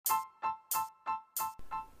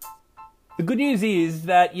The good news is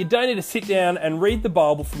that you don't need to sit down and read the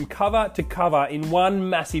Bible from cover to cover in one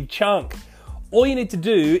massive chunk. All you need to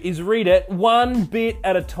do is read it one bit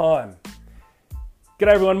at a time. G'day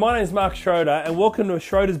everyone, my name is Mark Schroeder and welcome to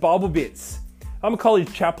Schroeder's Bible Bits. I'm a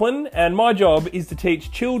college chaplain and my job is to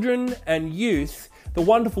teach children and youth the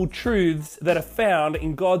wonderful truths that are found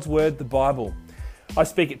in God's Word, the Bible. I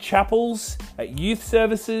speak at chapels, at youth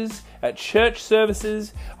services, at church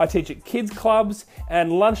services, I teach at kids clubs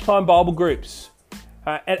and lunchtime Bible groups.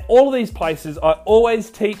 At all of these places I always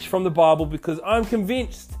teach from the Bible because I'm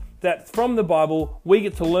convinced that from the Bible we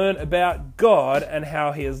get to learn about God and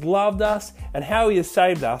how He has loved us and how He has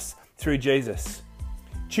saved us through Jesus.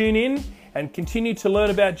 Tune in and continue to learn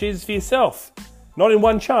about Jesus for yourself, not in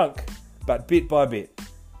one chunk, but bit by bit.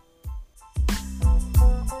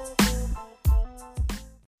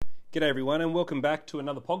 G'day everyone and welcome back to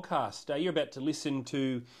another podcast. You're about to listen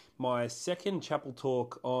to my second chapel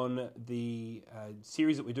talk on the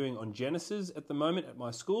series that we're doing on Genesis at the moment at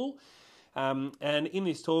my school. And in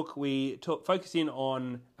this talk we focus in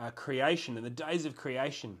on creation and the days of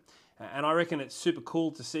creation. And I reckon it's super cool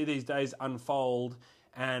to see these days unfold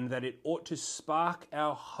and that it ought to spark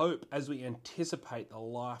our hope as we anticipate the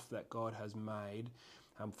life that God has made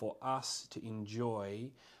for us to enjoy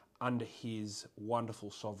under His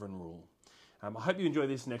wonderful sovereign rule. I hope you enjoy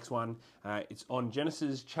this next one. It's on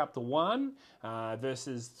Genesis chapter 1,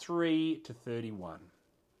 verses 3 to 31.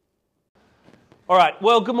 All right,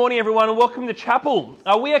 well, good morning everyone and welcome to chapel.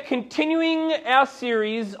 We are continuing our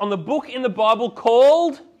series on the book in the Bible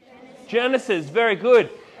called Genesis. Very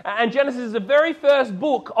good. And Genesis is the very first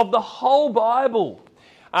book of the whole Bible.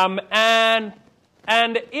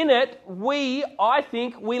 And in it, I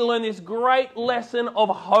think we learn this great lesson of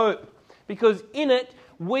hope. Because in it,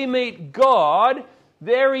 we meet God.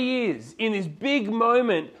 There He is, in this big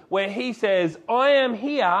moment where He says, I am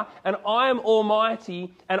here and I am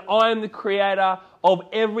almighty and I am the creator of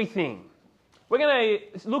everything. We're going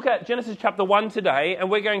to look at Genesis chapter 1 today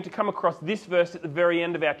and we're going to come across this verse at the very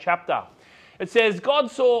end of our chapter. It says,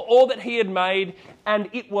 God saw all that He had made and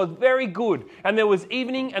it was very good. And there was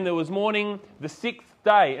evening and there was morning, the sixth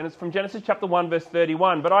day. And it's from Genesis chapter 1 verse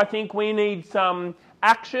 31. But I think we need some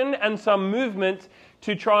action and some movement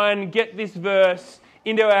to try and get this verse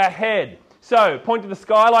into our head. So point to the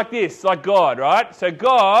sky like this, like God, right? So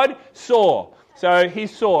God saw. So He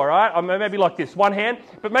saw, right? Or maybe like this, one hand,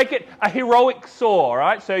 but make it a heroic saw,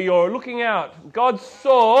 right? So you're looking out. God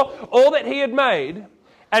saw all that He had made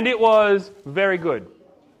and it was very good.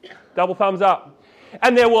 Double thumbs up.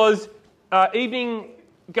 And there was evening,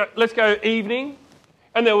 let's go evening,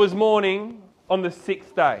 and there was morning on the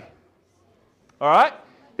sixth day. All right?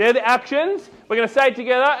 They're the actions. We're going to say it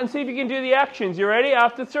together and see if you can do the actions. You ready?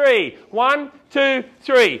 After 3. 1, 2,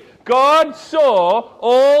 3. God saw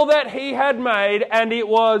all that He had made and it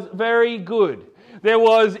was very good. There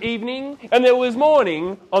was evening and there was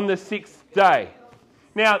morning on the sixth day.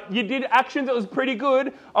 Now, you did actions that was pretty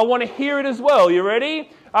good. I want to hear it as well. You ready?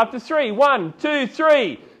 After 3. 1, 2,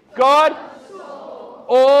 3. God saw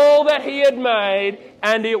all that He had made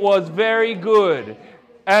and it was very good.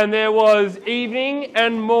 And there was evening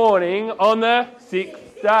and morning on the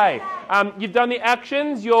sixth day. You've done the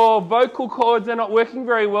actions. Your vocal cords are not working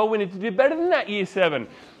very well. We need to do better than that, Year 7.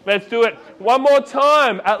 Let's do it one more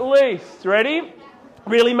time at least. Ready?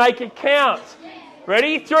 Really make it count.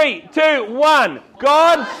 Ready? 3, 2, 1.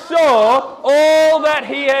 God saw all that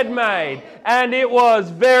He had made, and it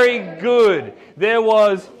was very good. There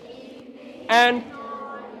was, and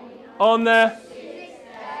on the,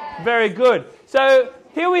 very good. So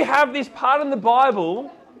here we have this part in the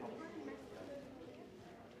Bible.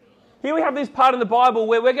 Here we have this part in the Bible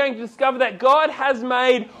where we're going to discover that God has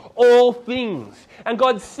made all things. And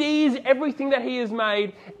God sees everything that He has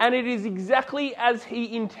made, and it is exactly as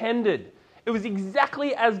He intended. It was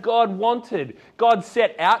exactly as God wanted. God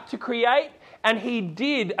set out to create, and He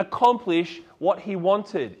did accomplish what He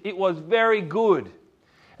wanted. It was very good.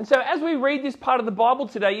 And so as we read this part of the Bible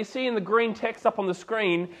today, you see in the green text up on the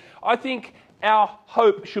screen, I think our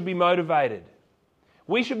hope should be motivated.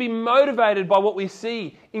 We should be motivated by what we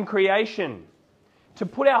see in creation, to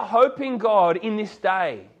put our hope in God in this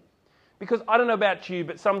day. Because I don't know about you,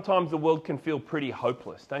 but sometimes the world can feel pretty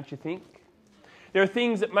hopeless, don't you think? There are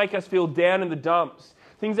things that make us feel down in the dumps,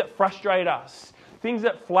 things that frustrate us, things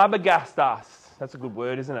that flabbergast us. That's a good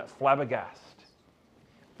word, isn't it? Flabbergast.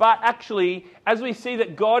 But actually, as we see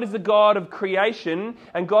that God is the God of creation,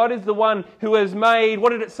 and God is the one who has made, what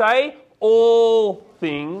did it say? All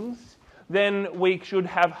things, then we should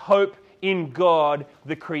have hope in God,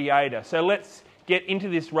 the Creator. So let's get into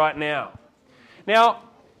this right now. Now,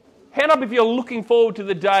 Hand up if you're looking forward to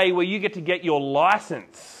the day where you get to get your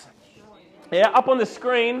license. Yeah, up on the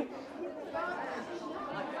screen.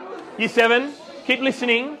 Year 7, keep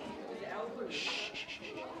listening.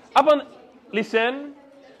 Up on, listen.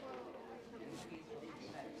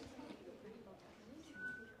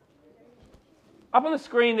 Up on the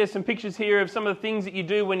screen, there's some pictures here of some of the things that you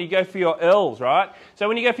do when you go for your ELLs, right? So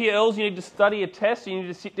when you go for your ELLs, you need to study a test. You need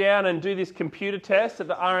to sit down and do this computer test at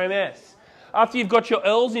the RMS. After you've got your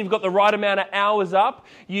ELLs and you've got the right amount of hours up,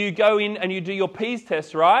 you go in and you do your P's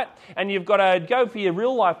test, right? And you've got to go for your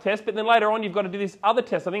real life test, but then later on you've got to do this other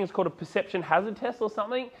test. I think it's called a perception hazard test or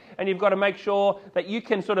something. And you've got to make sure that you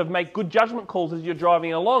can sort of make good judgment calls as you're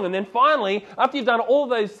driving along. And then finally, after you've done all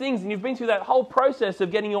those things and you've been through that whole process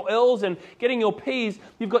of getting your ELLs and getting your P's,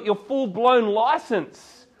 you've got your full-blown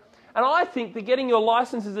license. And I think that getting your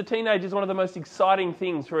license as a teenager is one of the most exciting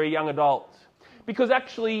things for a young adult. Because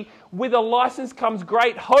actually, with a license comes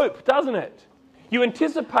great hope, doesn't it? You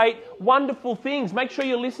anticipate wonderful things. Make sure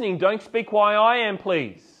you're listening. Don't speak while I am,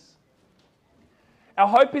 please. Our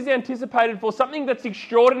hope is anticipated for something that's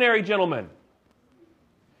extraordinary, gentlemen.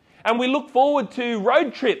 And we look forward to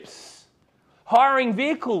road trips, hiring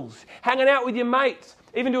vehicles, hanging out with your mates,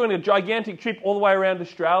 even doing a gigantic trip all the way around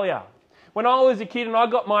Australia. When I was a kid and I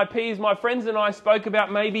got my P's, my friends and I spoke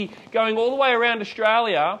about maybe going all the way around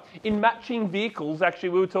Australia in matching vehicles. Actually,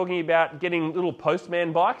 we were talking about getting little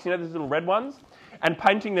postman bikes, you know, those little red ones, and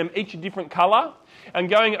painting them each a different colour, and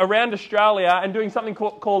going around Australia and doing something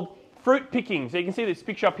called fruit picking. So you can see this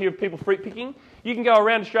picture up here of people fruit picking. You can go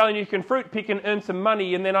around Australia and you can fruit pick and earn some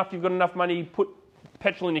money, and then after you've got enough money, put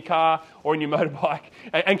petrol in your car or in your motorbike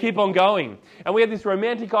and keep on going. And we had this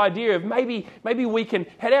romantic idea of maybe we can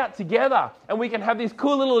head out together and we can have this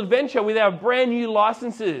cool little adventure with our brand new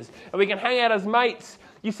licenses and we can hang out as mates.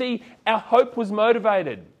 You see, our hope was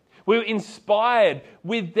motivated. We were inspired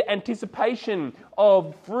with the anticipation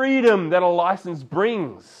of freedom that a license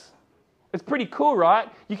brings. It's pretty cool, right?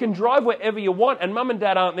 You can drive wherever you want and mum and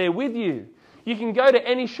dad aren't there with you. You can go to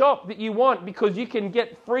any shop that you want because you can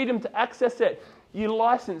get freedom to access it. Your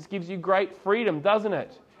license gives you great freedom, doesn't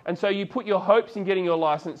it? And so you put your hopes in getting your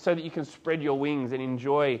license so that you can spread your wings and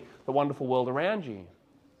enjoy the wonderful world around you.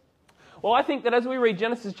 Well, I think that as we read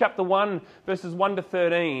Genesis chapter 1, verses 1 to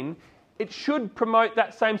 13, it should promote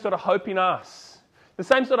that same sort of hope in us. The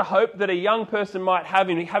same sort of hope that a young person might have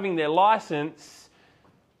in having their license,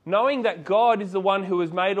 knowing that God is the one who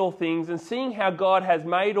has made all things and seeing how God has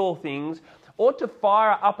made all things ought to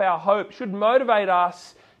fire up our hope, should motivate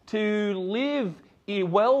us to live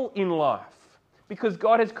well in life because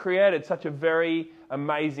God has created such a very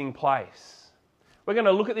amazing place. We're going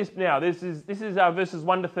to look at this now. This is verses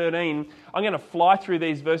 1 to 13. I'm going to fly through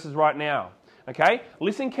these verses right now. Okay?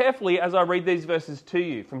 Listen carefully as I read these verses to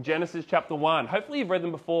you from Genesis chapter 1. Hopefully you've read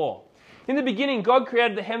them before. In the beginning, God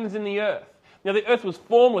created the heavens and the earth. Now the earth was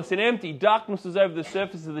formless and empty. Darkness was over the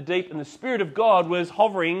surface of the deep, and the Spirit of God was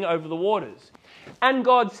hovering over the waters. And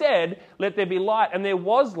God said, "Let there be light," and there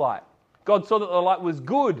was light. God saw that the light was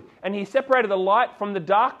good, and He separated the light from the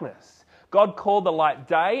darkness. God called the light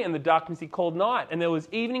day, and the darkness He called night. And there was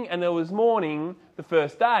evening and there was morning the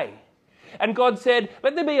first day. And God said,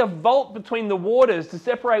 "Let there be a vault between the waters to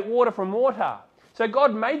separate water from water." So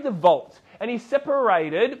God made the vault, and He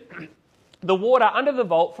separated the water under the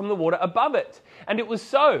vault from the water above it. And it was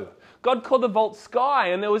so. God called the vault sky,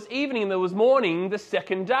 and there was evening and there was morning the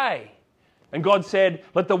second day. And God said,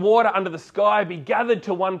 "Let the water under the sky be gathered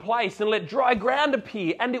to one place, and let dry ground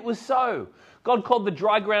appear." And it was so. God called the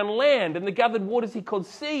dry ground land, and the gathered waters He called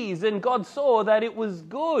seas. And God saw that it was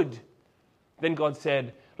good. Then God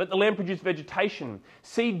said, "Let the land produce vegetation,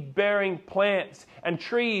 seed-bearing plants, and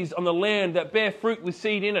trees on the land that bear fruit with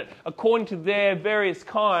seed in it, according to their various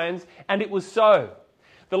kinds." And it was so.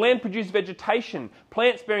 The land produced vegetation,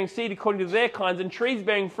 plants bearing seed according to their kinds, and trees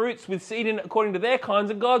bearing fruits with seed in it according to their kinds.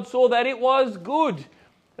 And God saw that it was good.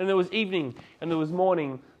 And there was evening and there was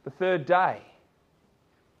morning the third day.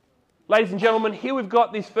 Ladies and gentlemen, here we've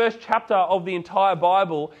got this first chapter of the entire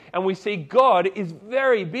Bible, and we see God is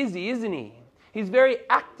very busy, isn't He? He's very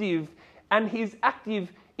active, and He's active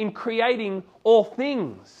in creating all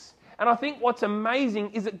things. And I think what's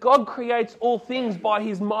amazing is that God creates all things by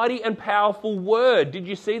His mighty and powerful word. Did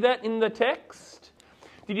you see that in the text?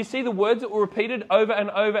 Did you see the words that were repeated over and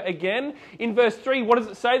over again? In verse 3, what does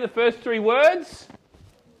it say, the first three words?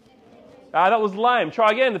 That was lame.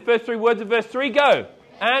 Try again. The first three words of verse 3, go.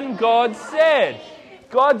 And God said.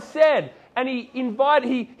 God said. And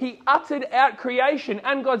He uttered out creation.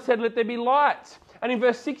 And God said, "Let there be light." And in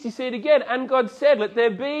verse 6, you see it again. And God said, "Let there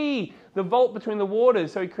be the vault between the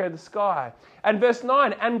waters." So He created the sky. And verse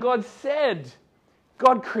 9, and God said.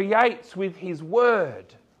 God creates with his word.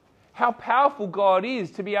 How powerful God is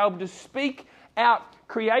to be able to speak out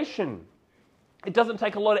creation. It doesn't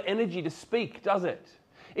take a lot of energy to speak, does it?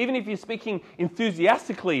 Even if you're speaking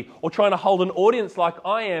enthusiastically or trying to hold an audience like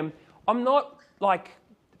I am, I'm not like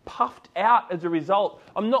puffed out as a result.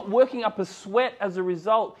 I'm not working up a sweat as a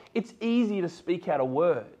result. It's easy to speak out a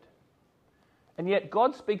word. And yet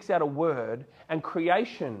God speaks out a word and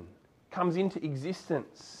creation comes into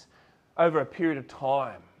existence over a period of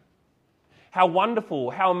time. How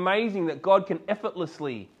wonderful, how amazing that God can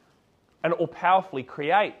effortlessly and all-powerfully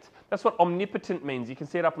create. That's what omnipotent means. You can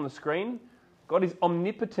see it up on the screen. God is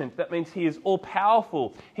omnipotent. That means he is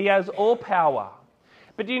all-powerful. He has all power.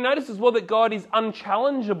 But do you notice as well that God is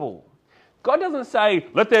unchallengeable? God doesn't say,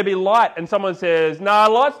 let there be light, and someone says, nah,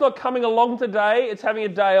 light's not coming along today, it's having a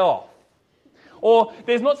day off. Or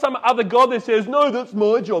there's not some other God that says, no, that's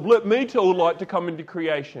my job, let me tell light to come into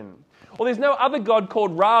creation. Or there's no other God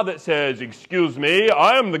called Ra that says, excuse me,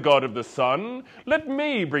 I am the God of the sun, let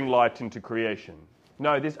me bring light into creation.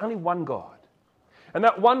 No, there's only one God. And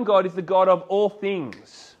that one God is the God of all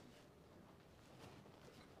things.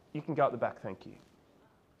 You can go at the back, thank you.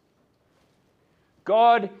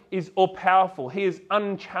 God is all-powerful. He is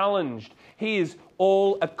unchallenged. He is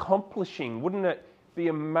all-accomplishing. Wouldn't it be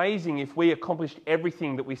amazing if we accomplished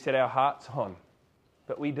everything that we set our hearts on?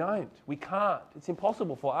 But we don't. We can't. It's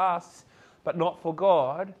impossible for us, but not for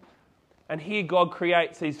God. And here God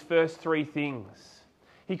creates these first three things.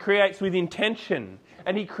 He creates with intention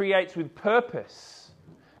and he creates with purpose.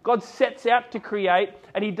 God sets out to create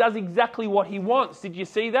and he does exactly what he wants. Did you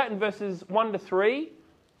see that in verses 1 to 3?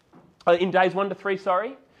 In days 1 to 3,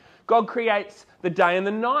 sorry. God creates the day and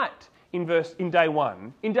the night in day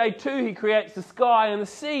 1. In day 2, he creates the sky and the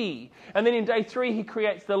sea. And then in day 3, he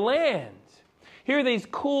creates the land. Here are these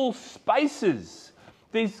cool spaces,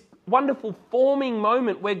 this wonderful forming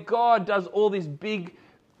moment where God does all this big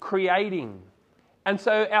creating. And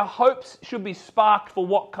so our hopes should be sparked for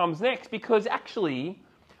what comes next, because actually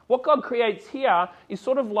what God creates here is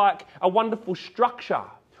sort of like a wonderful structure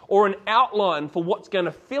or an outline for what's going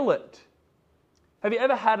to fill it. Have you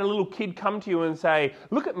ever had a little kid come to you and say,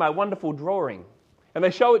 look at my wonderful drawing? And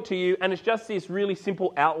they show it to you and it's just this really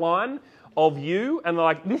simple outline of you, and they're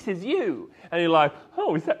like, this is you. And you're like,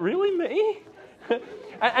 oh, is that really me?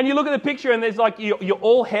 And you look at the picture and there's like, you're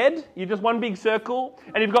all head, you're just one big circle,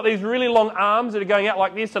 and you've got these really long arms that are going out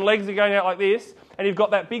like this and legs are going out like this, and you've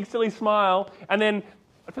got that big silly smile, and then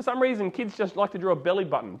for some reason kids just like to draw a belly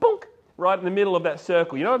button, bonk, right in the middle of that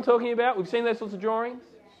circle. You know what I'm talking about? We've seen those sorts of drawings.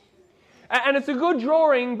 And it's a good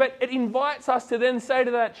drawing, but it invites us to then say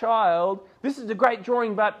to that child, this is a great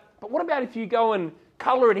drawing, but what about if you go and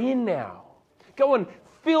colour it in now? Go and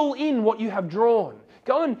fill in what you have drawn.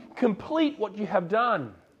 Go and complete what you have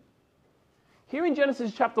done. Here in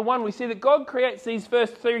Genesis chapter 1, we see that God creates these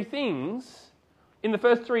first three things in the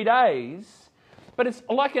first 3 days, but it's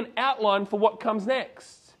like an outline for what comes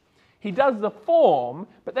next. He does the form,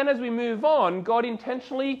 but then as we move on, God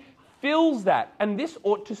intentionally fills that. And this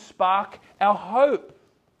ought to spark our hope.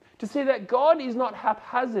 To see that God is not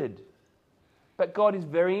haphazard, but God is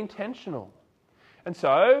very intentional. And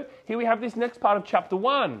so, here we have this next part of chapter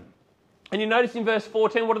 1. And you notice in verse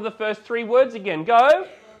 14, what are the first three words again? Go.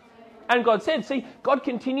 And God said. See, God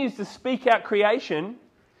continues to speak out creation.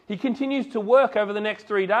 He continues to work over the next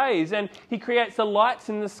 3 days. And he creates the lights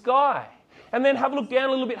in the sky. And then have a look down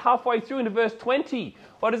a little bit halfway through into verse 20.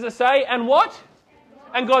 What does it say? And what?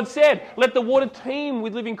 And God said, let the water teem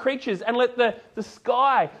with living creatures, and let the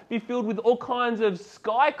sky be filled with all kinds of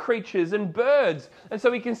sky creatures and birds. And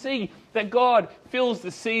so we can see that God fills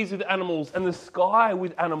the seas with animals and the sky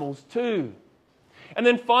with animals too. And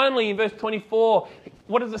then finally in verse 24,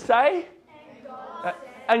 what does it say?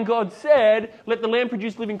 And God said, let the land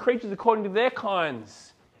produce living creatures according to their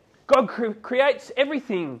kinds. God creates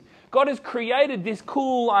everything. God has created this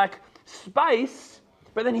cool like space,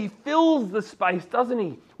 but then he fills the space, doesn't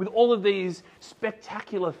he, with all of these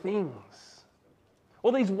spectacular things.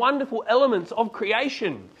 All these wonderful elements of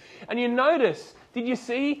creation. And you notice, did you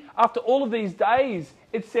see, after all of these days,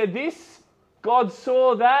 it said this, God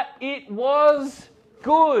saw that it was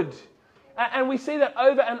good. And we see that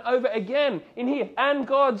over and over again in here. And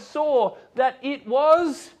God saw that it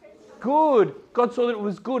was good. God saw that it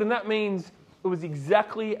was good, and that means it was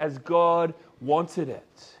exactly as God wanted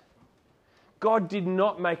it. God did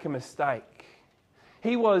not make a mistake.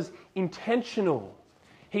 He was intentional.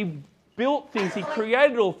 He built things, he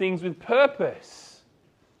created all things with purpose.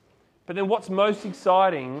 But then what's most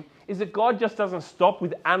exciting is that God just doesn't stop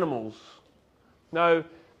with animals. No,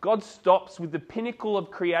 God stops with the pinnacle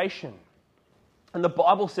of creation. And the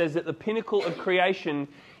Bible says that the pinnacle of creation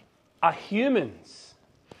are humans,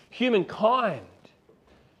 humankind,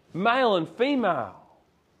 male and female.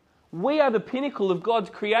 We are the pinnacle of God's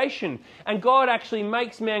creation. And God actually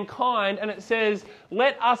makes mankind, and it says,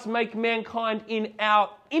 let us make mankind in our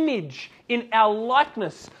image, in our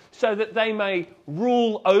likeness, so that they may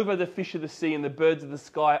rule over the fish of the sea and the birds of the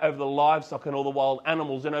sky, over the livestock and all the wild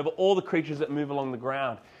animals, and over all the creatures that move along the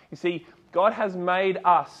ground. You see, God has made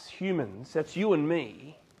us humans, that's you and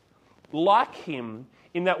me, like Him,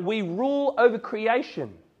 in that we rule over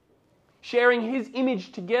creation, sharing His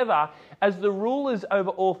image together as the rulers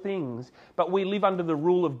over all things, but we live under the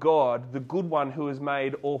rule of God, the good one who has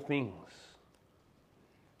made all things.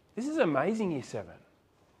 This is amazing, Year 7.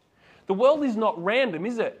 The world is not random,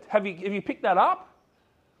 is it? Have you picked that up?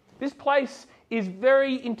 This place is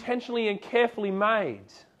very intentionally and carefully made.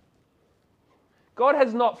 God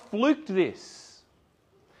has not fluked this.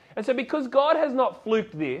 And so because God has not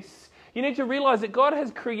fluked this, you need to realize that God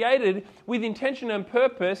has created with intention and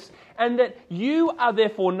purpose, and that you are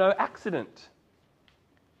therefore no accident.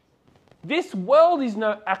 This world is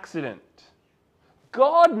no accident.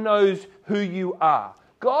 God knows who you are.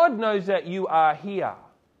 God knows that you are here.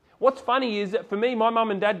 What's funny is that for me, my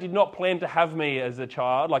mum and dad did not plan to have me as a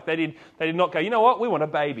child. Like they did not go, you know what, we want a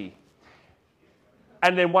baby.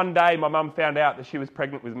 And then one day my mum found out that she was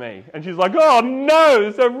pregnant with me. And she's like, oh no,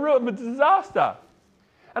 it's a disaster.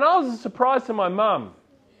 And I was a surprise to my mum.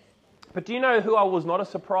 But do you know who I was not a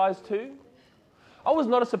surprise to? I was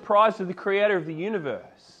not a surprise to the creator of the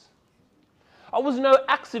universe. I was no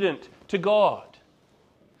accident to God.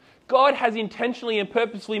 God has intentionally and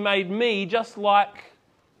purposely made me just like,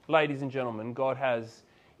 ladies and gentlemen, God has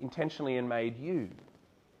intentionally and made you.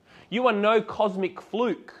 You are no cosmic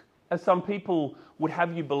fluke, as some people would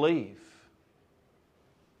have you believe.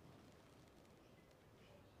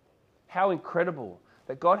 How incredible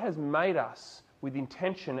that God has made us with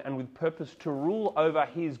intention and with purpose to rule over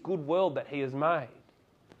His good world that He has made.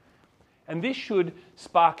 And this should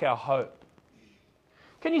spark our hope.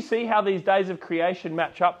 Can you see how these days of creation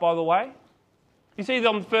match up, by the way? You see,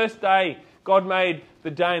 on the first day, God made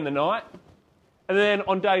the day and the night. And then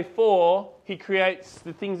on day 4, He creates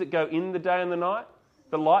the things that go in the day and the night,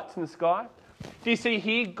 the lights in the sky. Do you see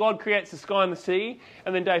here, God creates the sky and the sea.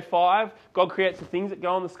 And then day 5, God creates the things that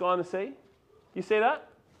go on the sky and the sea. You see that?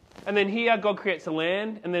 And then here, God creates the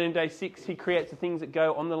land. And then in day 6, He creates the things that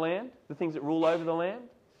go on the land, the things that rule over the land.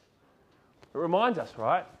 It reminds us,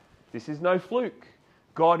 right? This is no fluke.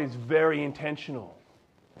 God is very intentional.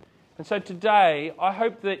 And so today, I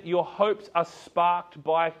hope that your hopes are sparked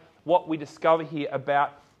by what we discover here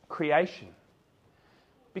about creation.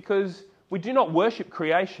 Because we do not worship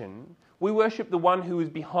creation, we worship the one who is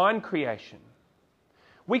behind creation.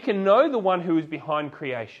 We can know the one who is behind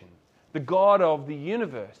creation, the God of the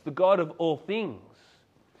universe, the God of all things.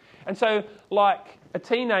 And so, like a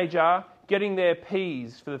teenager getting their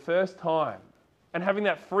P's for the first time and having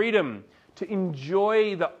that freedom to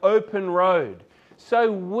enjoy the open road,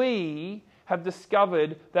 so we have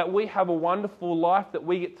discovered that we have a wonderful life that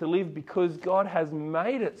we get to live because God has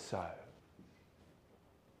made it so.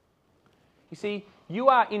 You see, you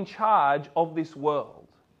are in charge of this world,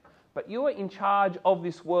 but you are in charge of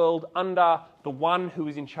this world under the one who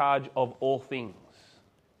is in charge of all things.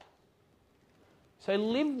 So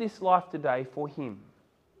live this life today for Him.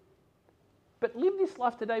 But live this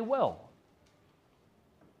life today well.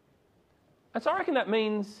 And so I reckon that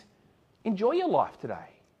means enjoy your life today.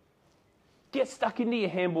 Get stuck into your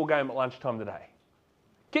handball game at lunchtime today.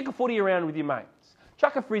 Kick a footy around with your mates.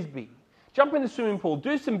 Chuck a frisbee. Jump in the swimming pool.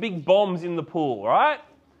 Do some big bombs in the pool, right?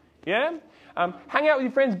 Yeah? Hang out with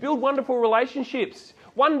your friends. Build wonderful relationships.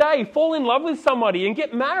 One day, fall in love with somebody and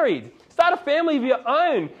get married. Start a family of your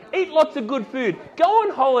own. Eat lots of good food. Go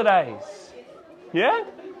on holidays. Yeah?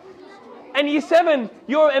 And Year 7,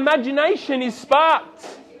 your imagination is sparked.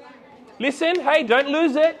 Listen, hey, don't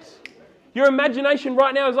lose it. Your imagination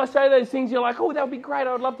right now, as I say those things, you're like, oh, that would be great.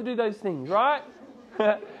 I would love to do those things, right?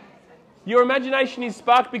 Your imagination is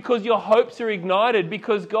sparked because your hopes are ignited,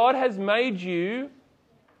 because God has made you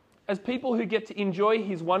as people who get to enjoy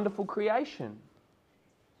His wonderful creation.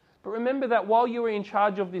 But remember that while you are in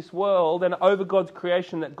charge of this world and over God's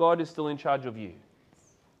creation, that God is still in charge of you.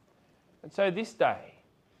 And so this day,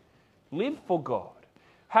 live for God.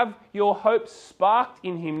 Have your hopes sparked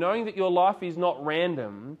in Him, knowing that your life is not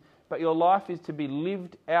random, but your life is to be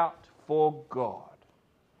lived out for God.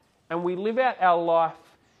 And we live out our life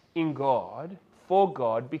in God, for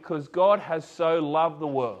God, because God has so loved the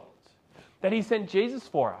world that He sent Jesus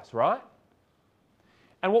for us, right?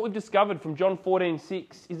 And what we've discovered from John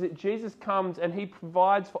 14:6 is that Jesus comes and He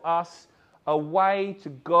provides for us a way to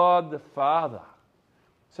God the Father,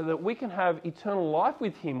 so that we can have eternal life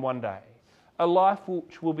with him one day, a life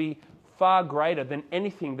which will be far greater than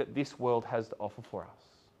anything that this world has to offer for us.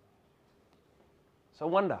 So I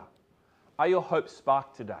wonder, are your hopes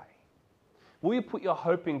sparked today? Will you put your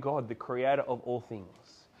hope in God, the creator of all things?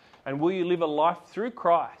 And will you live a life through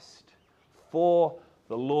Christ for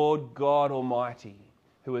the Lord God Almighty,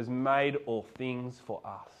 who has made all things for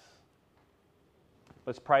us?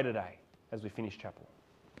 Let's pray today as we finish chapel.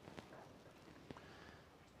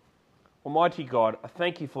 Almighty God, I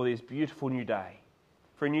thank you for this beautiful new day,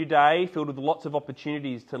 for a new day filled with lots of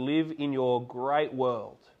opportunities to live in your great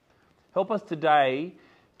world. Help us today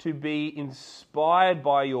to be inspired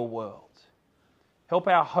by your world. Help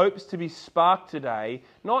our hopes to be sparked today,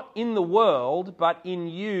 not in the world, but in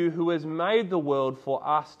you who has made the world for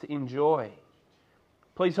us to enjoy.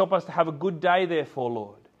 Please help us to have a good day, therefore,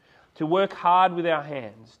 Lord, to work hard with our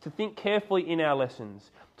hands, to think carefully in our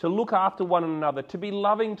lessons, to look after one another, to be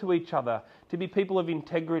loving to each other, to be people of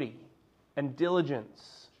integrity and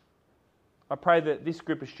diligence. I pray that this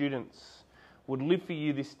group of students would live for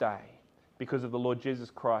you this day because of the Lord Jesus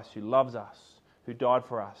Christ, who loves us, who died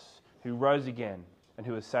for us, who rose again, and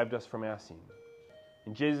who has saved us from our sin.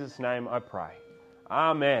 In Jesus' name I pray.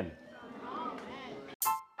 Amen.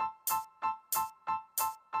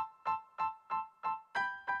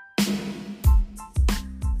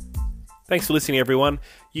 Thanks for listening, everyone.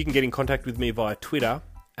 You can get in contact with me via Twitter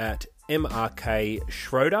at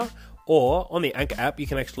MRKSchroeder, or on the Anchor app, you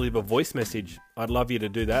can actually leave a voice message. I'd love you to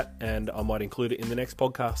do that, and I might include it in the next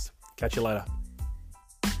podcast. Catch you later.